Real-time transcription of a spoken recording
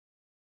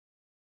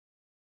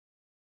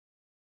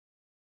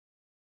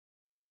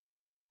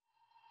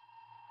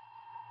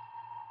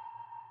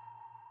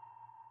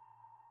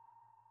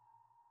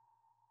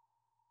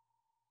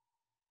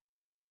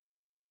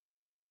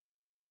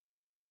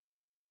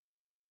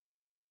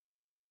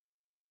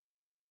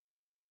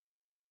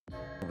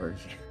Over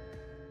here.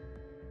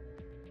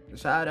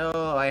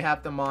 Shado, I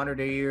have to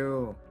monitor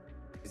you.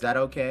 Is that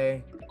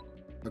okay?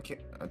 Okay,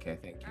 okay,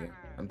 thank you.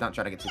 I'm not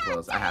trying to get too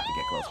close. I have to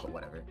get close, but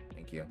whatever.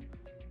 Thank you.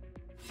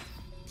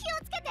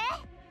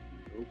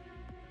 I'm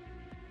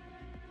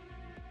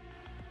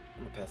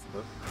gonna pass the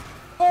book.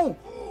 Oh!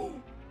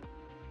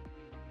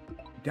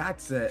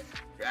 That's it.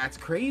 That's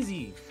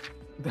crazy.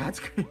 That's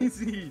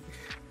crazy.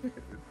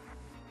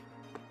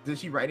 Did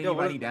she write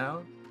anybody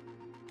down?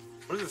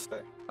 What does it say?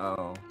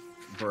 Oh,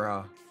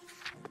 bruh.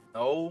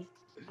 No.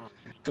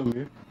 Come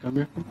here. Come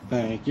here.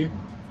 Thank you.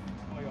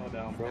 All y'all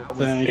down, bro.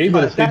 Thank Hey, you. you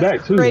better stay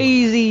back too.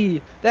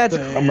 Crazy. That's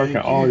I'm marking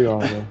all y'all,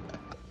 bro.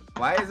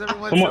 Why is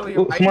everyone Someone, so here?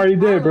 someone already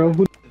dead, bro.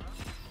 Who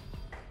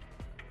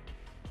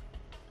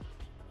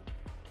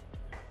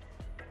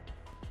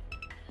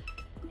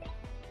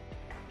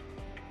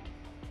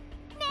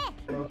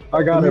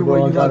I got it,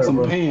 bro. You got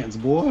some pants,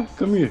 boy.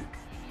 Come here.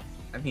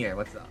 I'm here.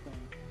 What's up?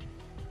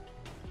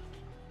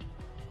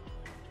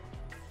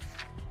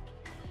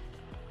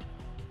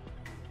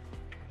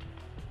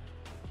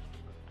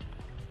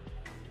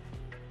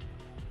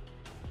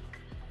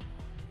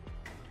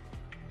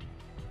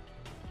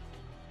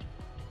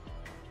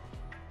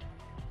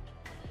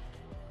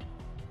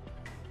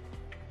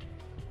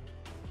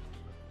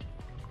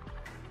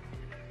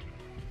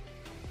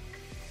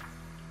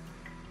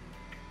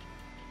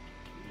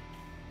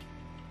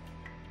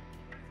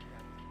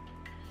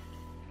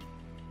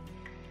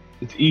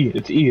 It's E.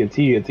 It's E. It's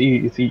E. It's E.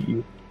 It's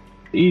E.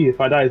 E. If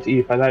I die, it's E.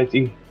 If I die, it's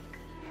E.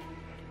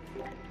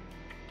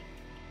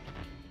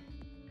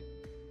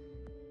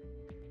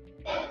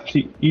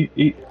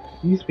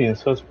 He's being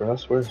sus, bro. I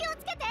swear.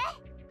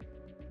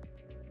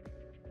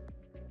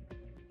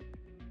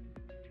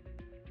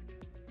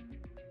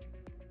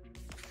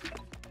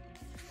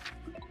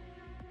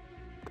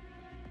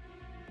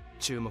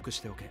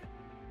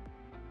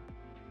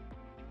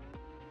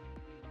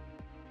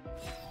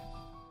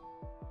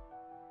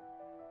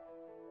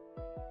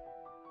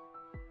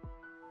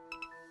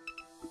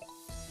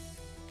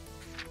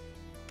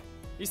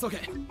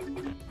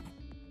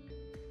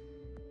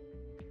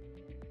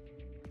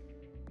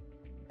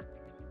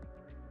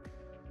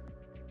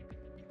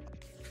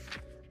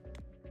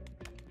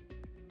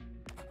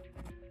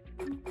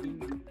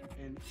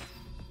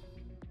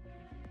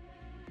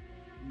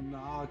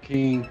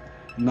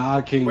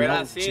 Knocking. Wait,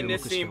 I've seen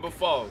this scene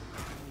before.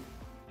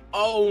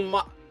 Oh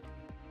my.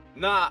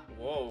 Nah.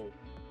 Whoa.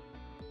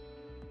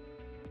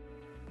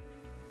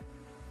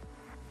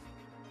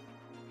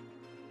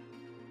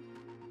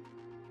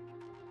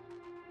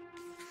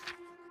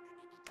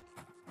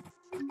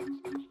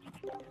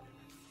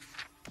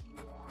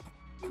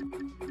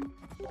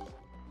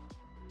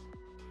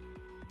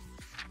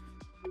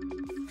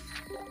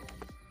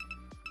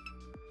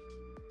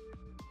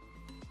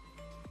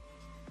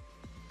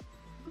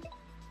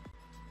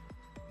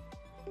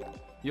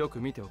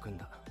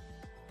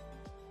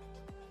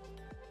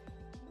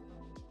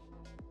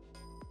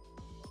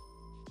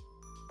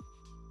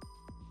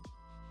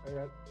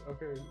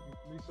 Okay,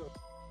 Lisa.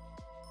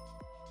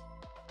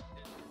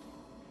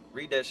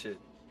 Read that shit.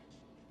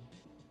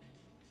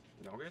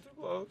 Don't get too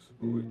close.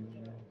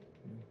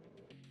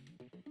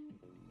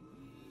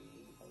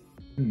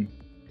 If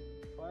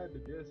I had to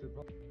guess,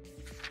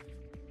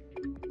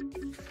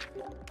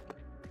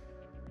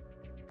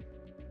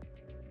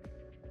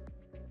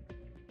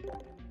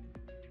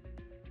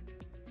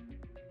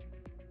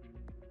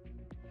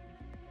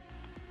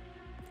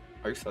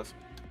 Are you sus?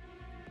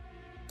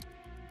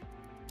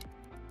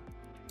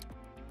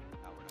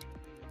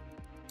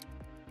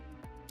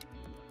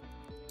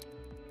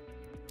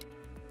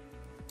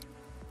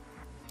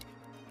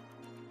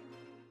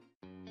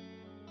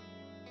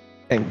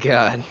 Thank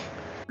God.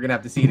 We're gonna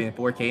have to see it in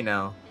 4K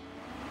now.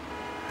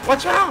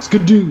 Watch out!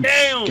 Skadoo!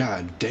 Damn!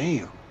 God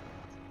damn.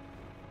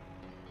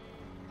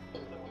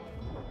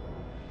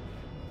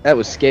 That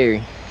was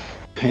scary.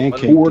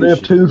 Pancake. Ford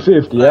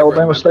F-250,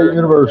 Alabama State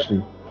University.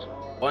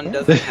 One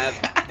doesn't have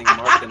anything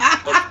marked in the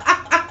book.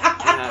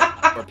 One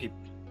has for people.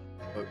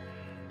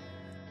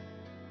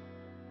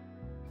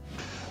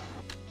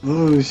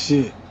 Oh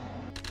shit.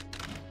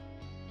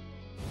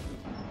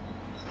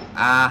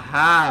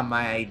 Aha,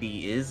 my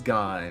ID is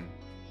gone.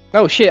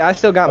 Oh shit, I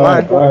still got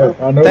mine.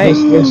 Alright, I know Thanks.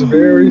 this looks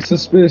very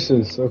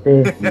suspicious,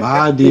 okay? My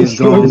ID is This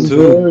gone looks too.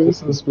 very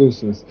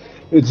suspicious.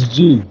 It's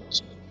G.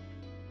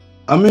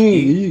 I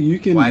mean, you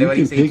can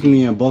pick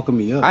me and bulk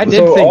me up. I did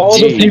So think all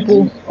G.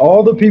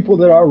 the people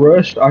that I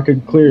rushed, I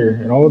could clear,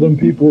 and all of them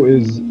people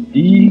is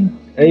E,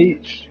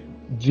 H,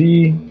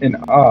 G, and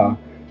I.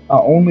 I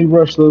only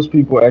rushed those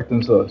people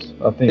acting sus.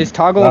 I think. Is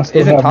Toggle- And I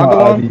still isn't have my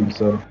Toggle on? ID,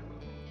 so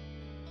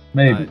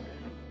maybe.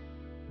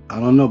 I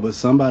don't know, but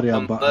somebody I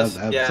was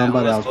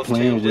unless those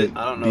playing changed with it.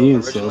 I don't know. being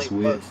Originally sus it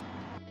with. was.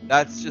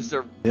 That's just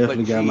a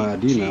Definitely got my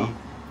ID now.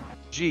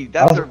 Gee,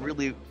 that's a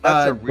really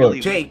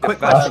Look, Jay, quick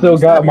I question. still You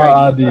got have my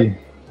your ID.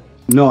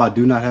 No, I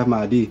do not have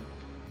my ID.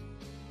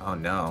 Oh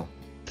no.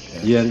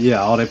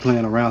 Yeah, all they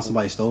playing around,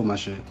 somebody stole my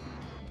shit.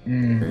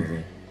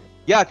 Crazy.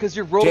 Yeah, because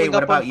you're rolling Jay,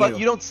 what up on about you?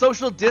 You don't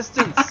social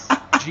distance,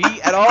 G,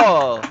 at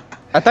all.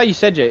 I thought you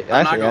said J.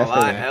 I'm not gonna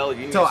lie, that. L,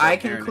 you need So to I start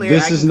can caring. clear.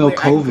 This I can is no clear,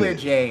 I can clear COVID.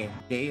 J.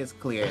 J is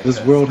clear. This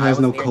 'cause world I has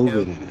was no near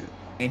COVID him, in it.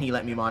 and he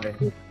let me monitor.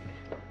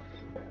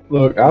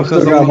 Look, I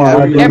Because still got I'm my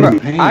already Yeah, in bro. the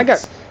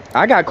identity.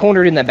 I got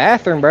cornered in the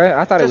bathroom, bro.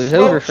 I thought it Just was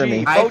over vote for G,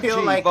 me. I vote feel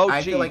G, like- vote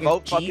I G, feel like it's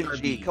vote G fucking or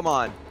G. B. Come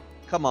on.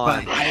 Come But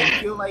on. I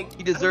feel like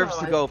He deserves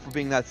to go for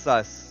being that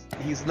sus.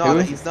 He's Who?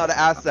 not. He's not an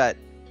asset.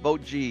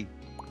 Vote G.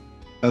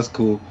 That's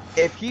cool.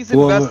 If he's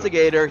Well,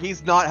 investigator,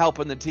 he's not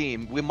helping the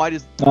team. We might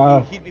as.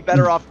 He'd be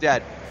better off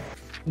dead.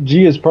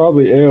 G is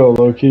probably L,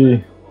 low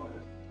key.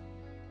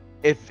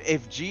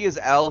 If G is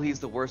L, he's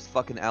the worst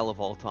fucking L of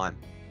all time.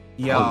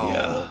 Yo, Oh,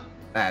 yeah.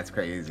 that's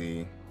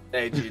crazy.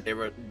 Hey, G,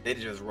 they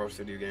just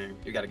roasted you, gang.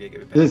 You gotta get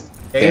back. It's,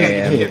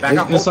 Yeah, you get back.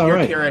 I it's hope you're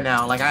alright. Kira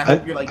now. Like I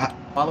hope you're like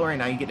follower, and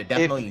now you get to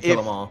death and kill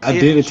them all. I if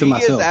did it to G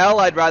myself. is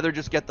L, I'd rather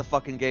just get the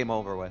fucking game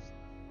over with.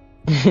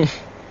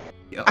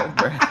 Yo,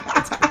 bro.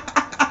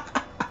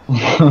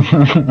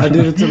 I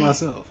did it to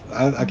myself.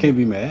 I can't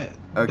be mad.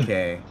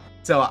 Okay,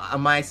 so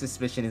my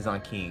suspicion is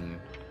on King,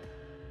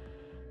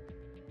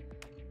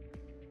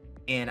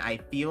 and I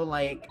feel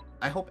like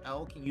I hope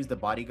L can use the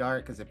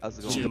bodyguard because if How's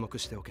it G, going?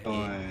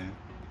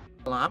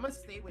 well, I'm gonna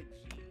stay with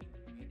G.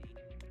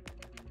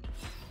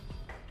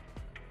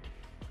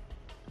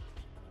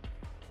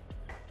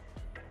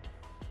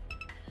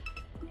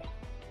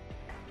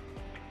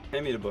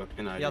 Hand me the book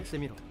and I.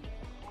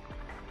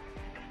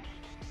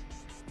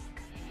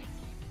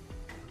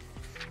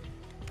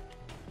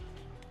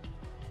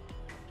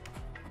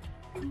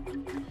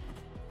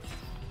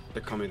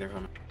 They're coming. They're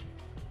coming.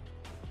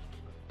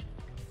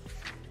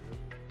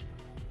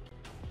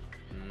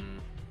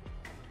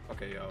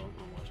 Okay, yo,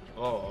 I'm watching.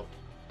 Oh.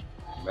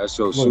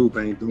 Meso Soup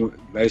ain't doing.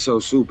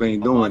 Meso Soup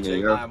ain't doing it,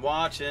 yo. I'm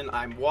watching.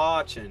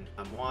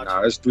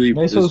 Nah, it's three.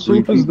 Meso it's three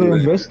Soup is the people in-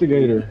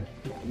 investigator.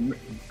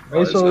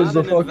 Meso is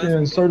the not an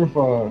fucking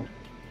certified.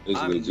 It's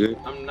I'm- legit.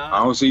 I'm not.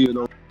 I don't see you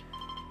though.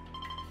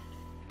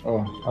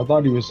 Oh, I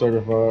thought he was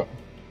certified.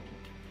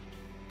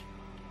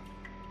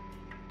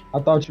 I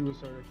thought you were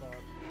certified.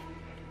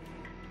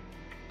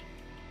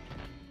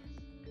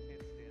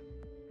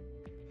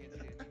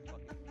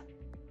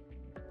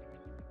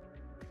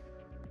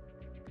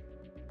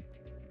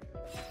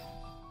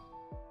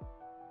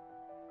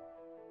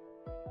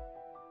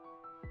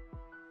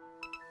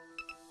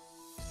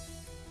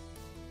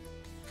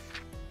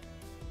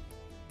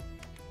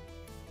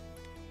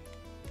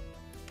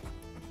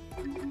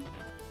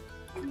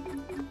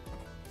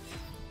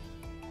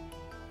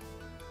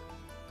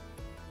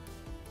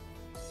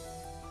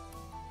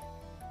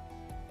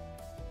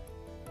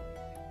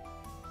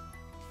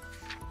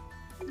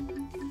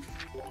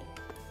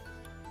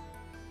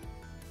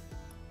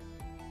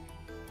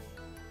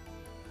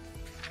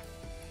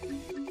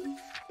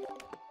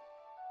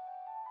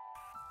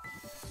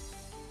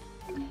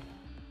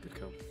 Good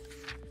kill.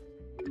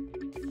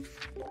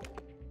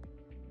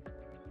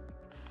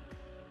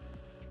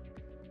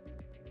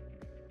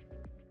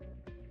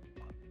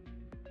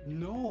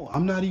 No,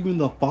 I'm not even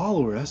the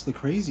follower. That's the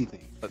crazy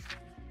thing.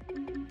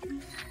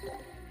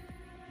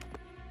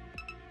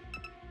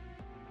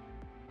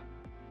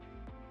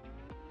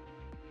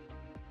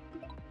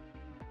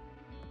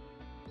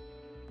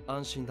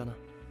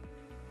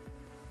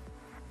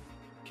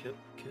 Kill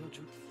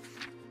you.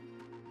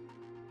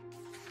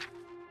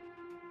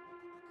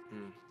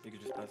 You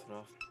could just pass it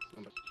off.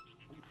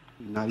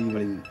 Not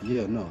even.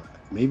 Yeah, no.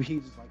 Maybe he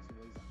just likes the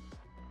ways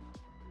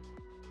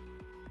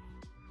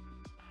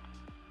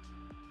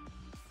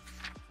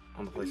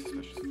On the place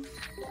suspicious.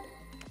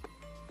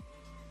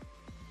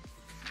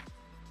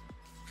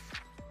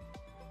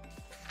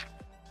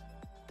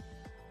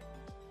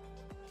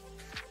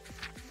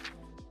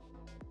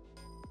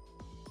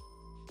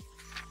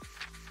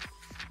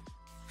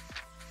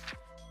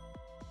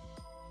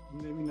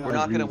 Maybe We're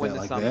not agree gonna with win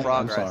that this like on that. I'm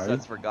progress. sorry.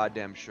 That's for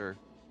goddamn sure.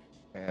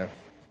 Yeah.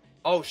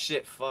 Oh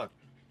shit! Fuck.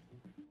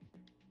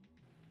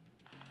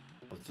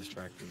 I was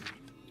distracted.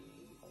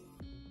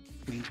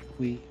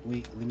 Wait.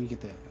 Let me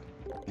get that.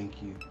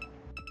 Thank you.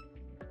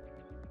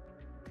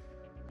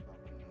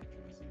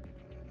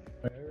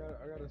 I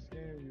gotta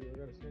scan you. I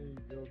gotta scan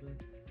you, Gilden.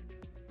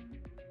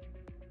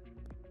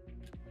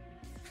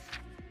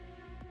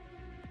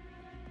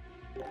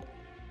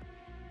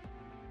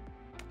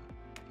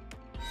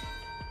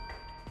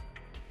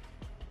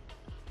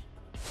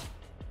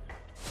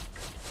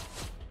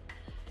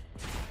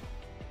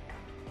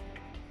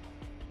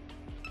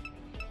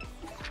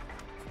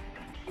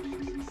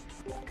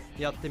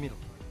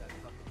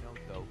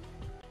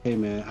 Hey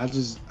man, I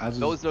just.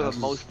 Those are I the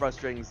most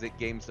frustrating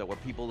games though, where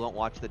people don't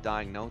watch the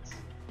dying notes.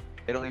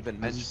 They don't even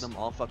mention them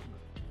all fucking.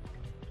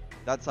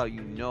 That's how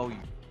you know you.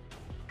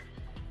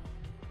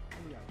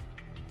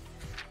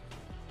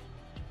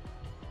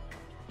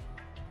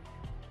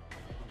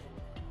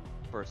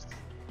 First.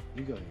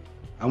 You go ahead.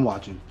 I'm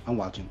watching.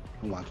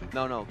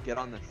 No, get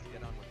on this.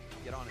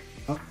 Get on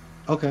it.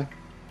 Okay.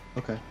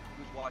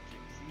 Who's watching?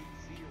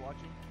 See, you're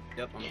watching.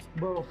 Yep.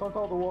 Bro, fuck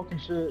all the walking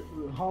shit.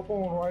 Hop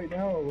on right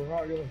now or we're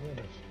not gonna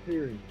finish.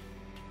 Period.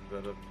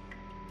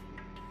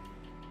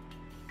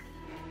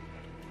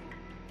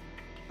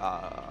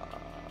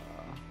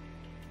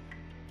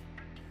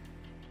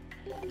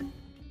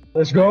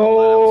 Let's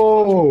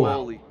go.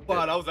 Holy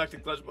Wow, that was actually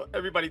clutch, but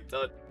everybody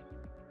touched.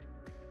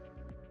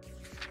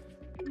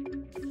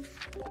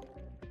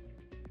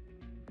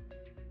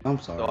 I'm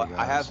sorry, So guys.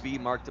 I have B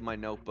marked in my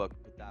notebook,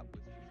 but that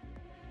was.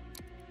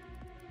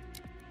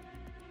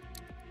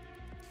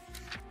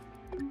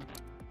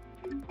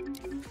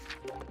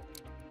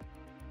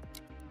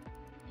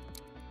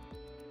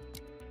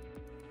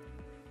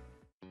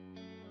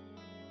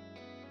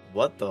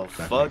 What the Back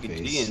fuck? in my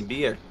G face. and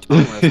B are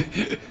doing.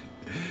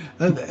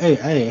 Hey.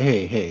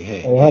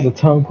 I had to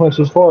tongue punch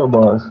his fart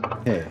boss.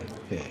 Hey.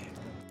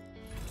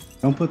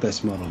 Don't put that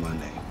smut on my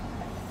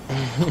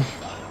name.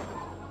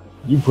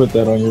 You put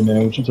that on your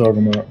name. What you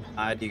talking about?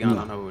 I don't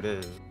know who it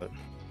is, but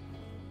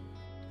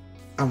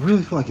I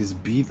really feel like it's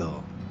B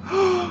though.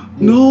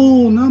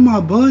 No, not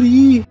my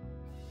buddy.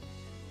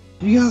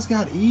 You guys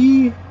got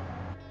E?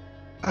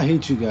 I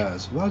hate you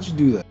guys. Why'd you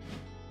do that?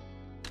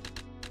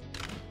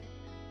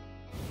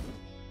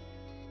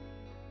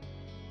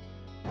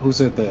 Who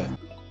said that?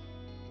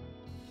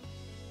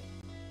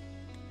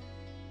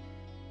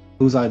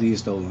 Whose ID is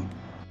stolen?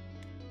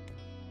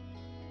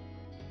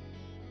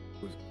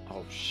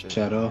 oh shit.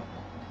 Shadow.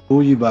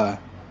 Who you by?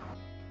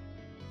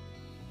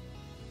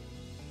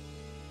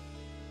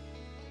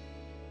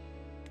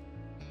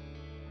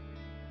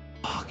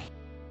 Fuck.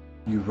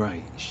 You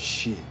right.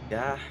 Shit.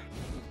 Yeah.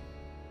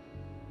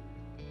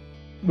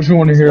 What you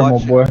want to hear, my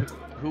boy?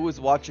 Who was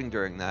watching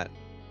during that?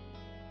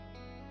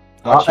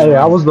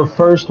 I was the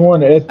first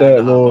one at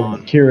that little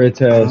Kira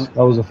task.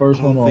 I was the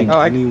first one I don't think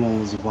on. anyone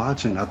was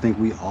watching. I think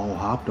we all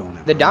hopped on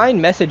it. The bro.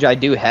 dying message I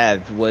do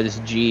have was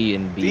G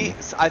and B. B.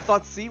 I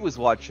thought C was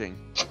watching.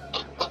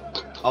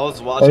 I was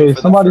watching. Hey, for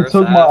the somebody first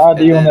took my half,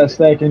 ID and on then that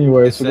stack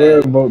anyway, it so go ahead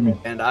said- and vote me.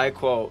 And I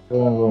quote, Go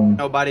ahead and vote me.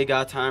 nobody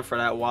got time for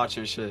that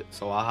watching shit,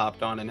 so I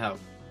hopped on and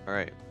helped. All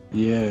right.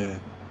 Yeah.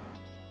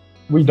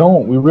 We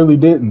don't. We really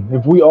didn't.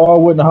 If we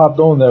all wouldn't have hopped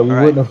on that, we All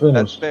right. wouldn't have That's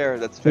finished. fair.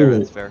 That's fair.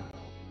 Period. That's fair.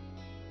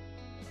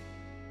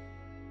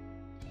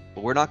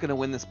 But we're not gonna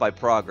win this by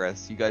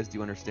progress. You guys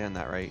do understand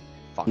that, right?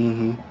 Fuck.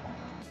 Mm-hmm.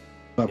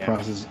 But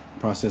Yeah.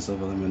 process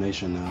of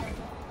elimination now.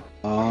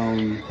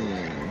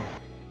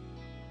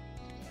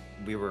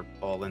 We were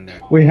all in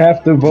there. We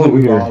have to vote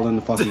We were here. all in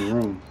the fucking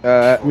room.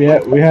 We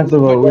have to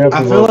vote. We have to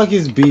I feel vote. like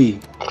it's B.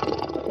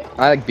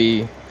 I like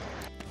B.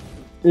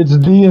 It's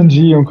D and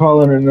G. I'm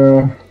calling it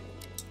now.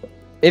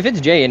 If it's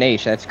J and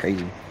H, that's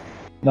crazy.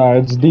 Nah,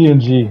 it's D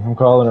and G. I'm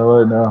calling it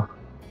right now.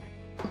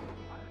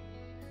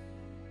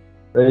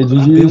 Hey, I've been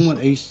GG's. with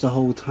H the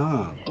whole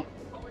time.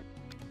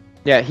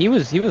 Yeah, he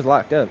was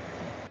locked up.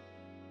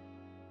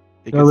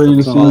 It Y'all gets ready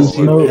to some see Unless this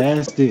he note?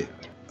 passed it.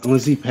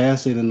 Unless he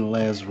passed it in the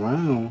last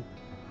round.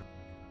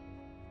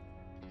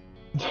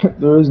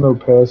 There is no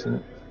passing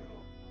it.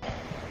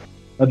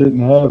 I didn't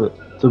have it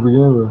to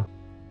begin with.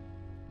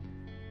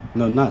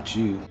 No, not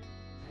you.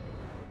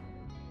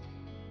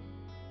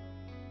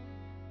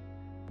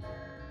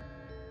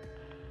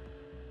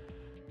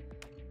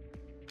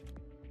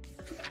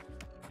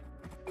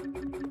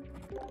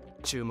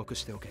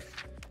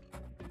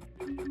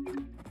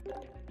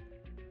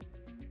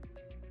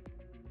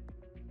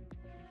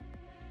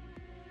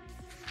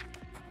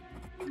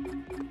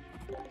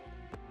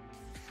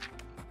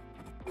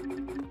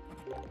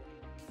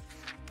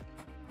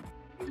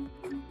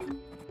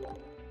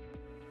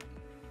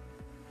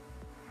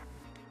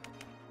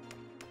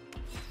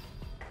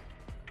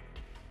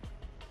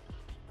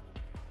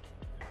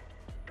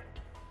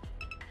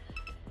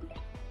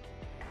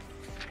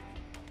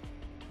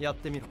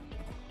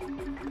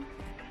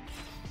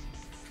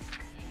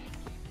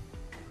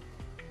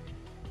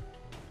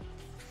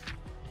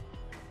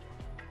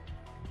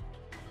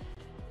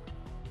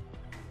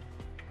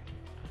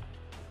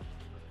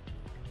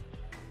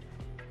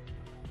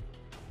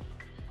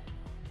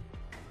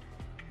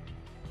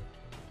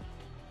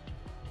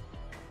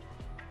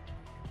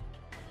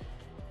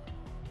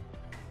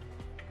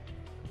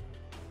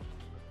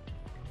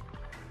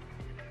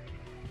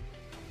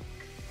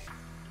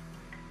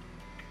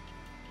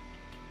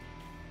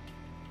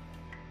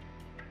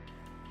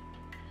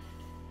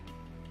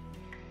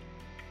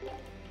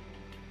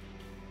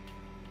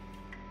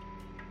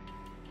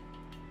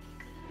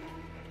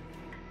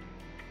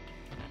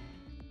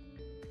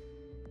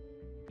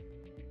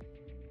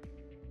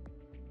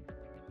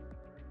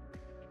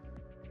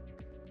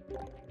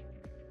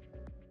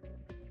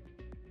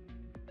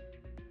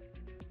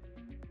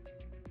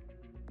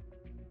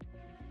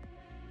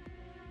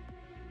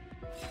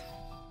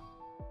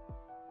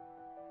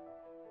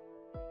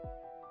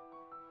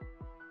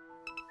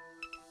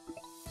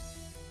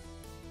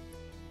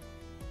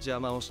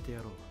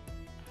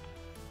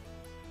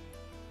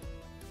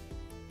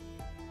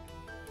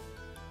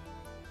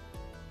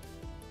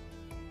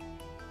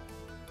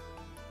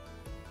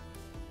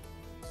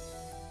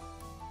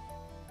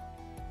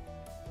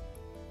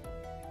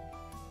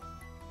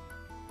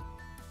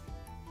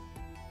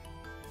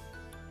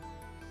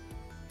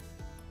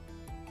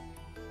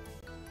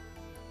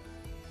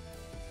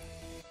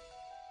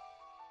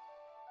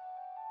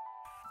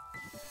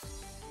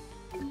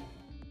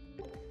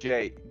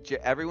 Jay,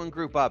 everyone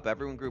group up.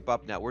 Everyone group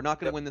up now. We're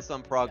not gonna win this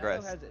on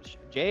progress.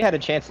 Jay had a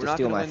chance We're to not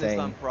steal gonna my win this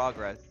on thing.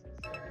 progress.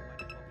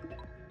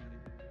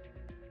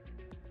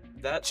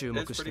 That is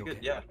pretty good.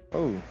 Yeah.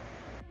 Oh.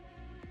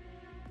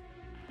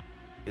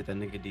 Get that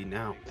nigga D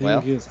now. Thing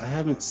Well. is, I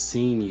haven't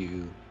seen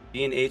you.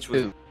 B and H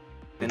was Who?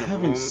 in I a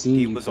haven't room. seen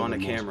He you was for on the a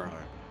most camera.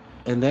 part.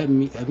 And that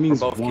means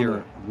both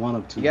Kira. one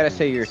of two. You gotta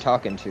say who you're things.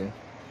 talking to.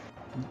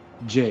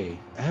 Jay.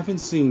 I haven't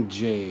seen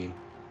Jay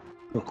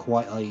for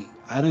quite like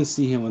I didn't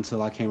see him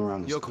until I came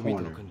around this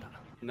corner.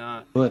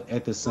 Nah. But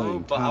at the Bro,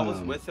 same but I was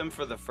time, with him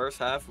for the first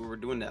half. We were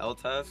doing the L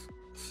task,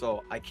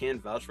 so I can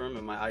vouch for him,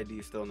 and my ID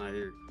is still not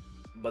here.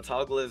 But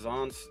Toggle is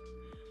on.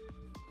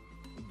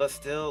 But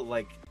still,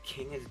 like,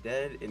 King is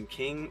dead, and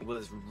King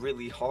was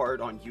really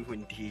hard on you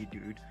and D,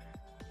 dude.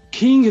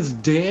 King is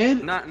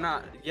dead.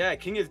 Yeah,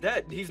 King is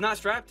dead. He's not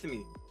strapped to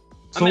me.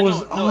 So I mean, was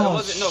no, it oh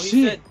wasn't. No, he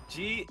shit. said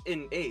G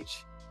and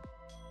H.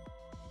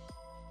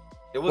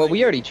 It Well, wasn't we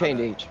you. already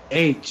changed H.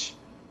 H.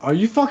 Are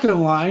you fucking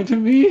lying to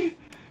me?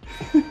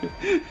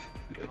 I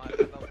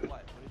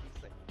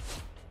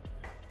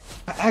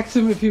asked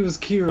him if he was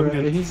Kira,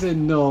 and he said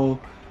no.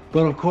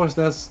 But of course,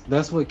 that's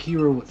what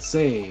Kira would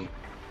say.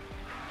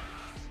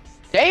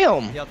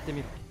 Damn!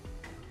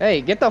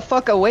 Hey, get the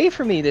fuck away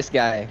from me, this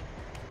guy.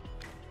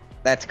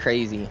 That's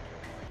crazy.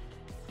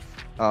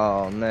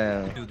 Oh,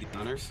 no. Do the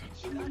honors.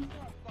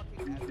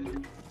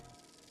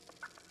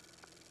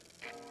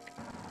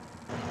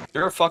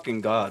 You're a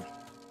fucking god.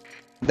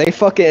 They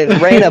fucking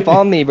ran up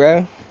on me,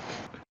 bro.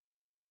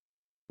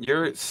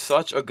 You're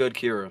such a good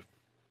Kira.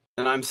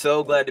 And I'm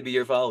so glad to be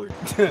your follower.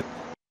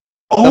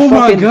 Oh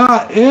my fucking-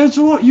 god,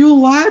 EdgeLord, you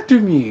lied to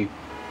me.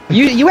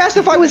 You asked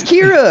if I was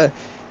Kira!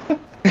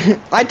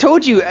 I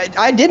told you,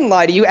 I didn't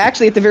lie to you.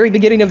 Actually, at the very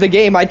beginning of the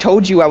game, I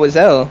told you I was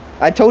L.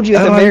 I told you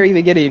at the very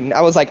beginning,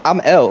 I was like, I'm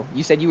L.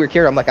 You said you were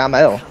Kira, I'm like, I'm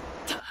L.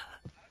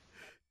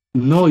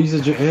 No, you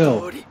said you're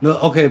L. No,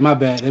 okay, my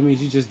bad. That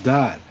means you just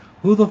died.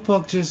 Who the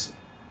fuck just...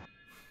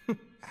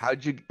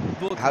 How'd you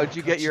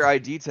get your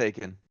ID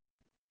taken?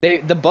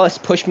 The bus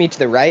pushed me to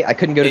the right, I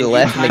couldn't go to the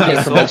left, and they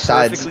came from both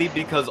sides. Perfectly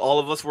because all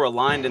of us were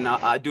aligned, and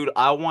dude,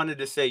 I wanted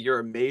to say you're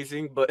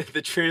amazing, but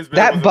the transmitter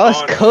That wasn't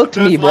bus on. cooked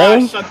That's me, why I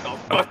bro. shut the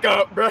fuck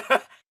up, bro.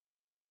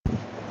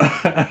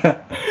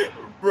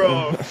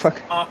 Bro,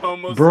 Fuck. I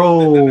almost Bro.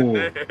 rolled it in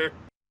there.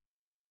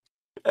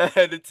 I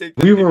had to take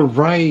the We were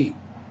right.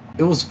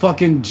 It was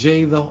fucking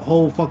Jay the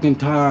whole fucking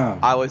time.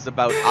 I was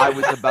about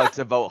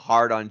to vote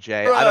hard on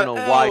Jay. I don't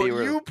know why you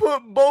were. You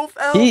put both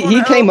L's He on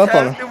the came L up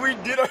on task and we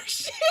did our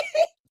shit.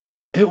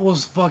 It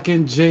was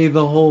fucking Jay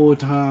the whole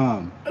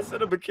time. I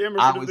set up a camera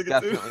I for was this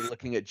nigga too. definitely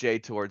looking at Jay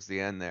towards the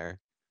end there.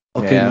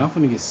 Okay, Yeah. now I'm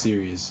finna get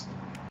serious.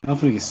 I'm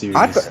finna get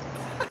serious.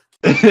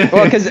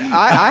 Well, because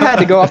I had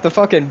to go off the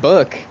fucking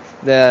book.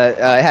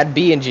 I had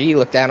B and G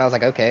look down, I was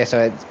like, okay, so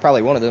it's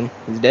probably one of them.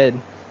 He's dead.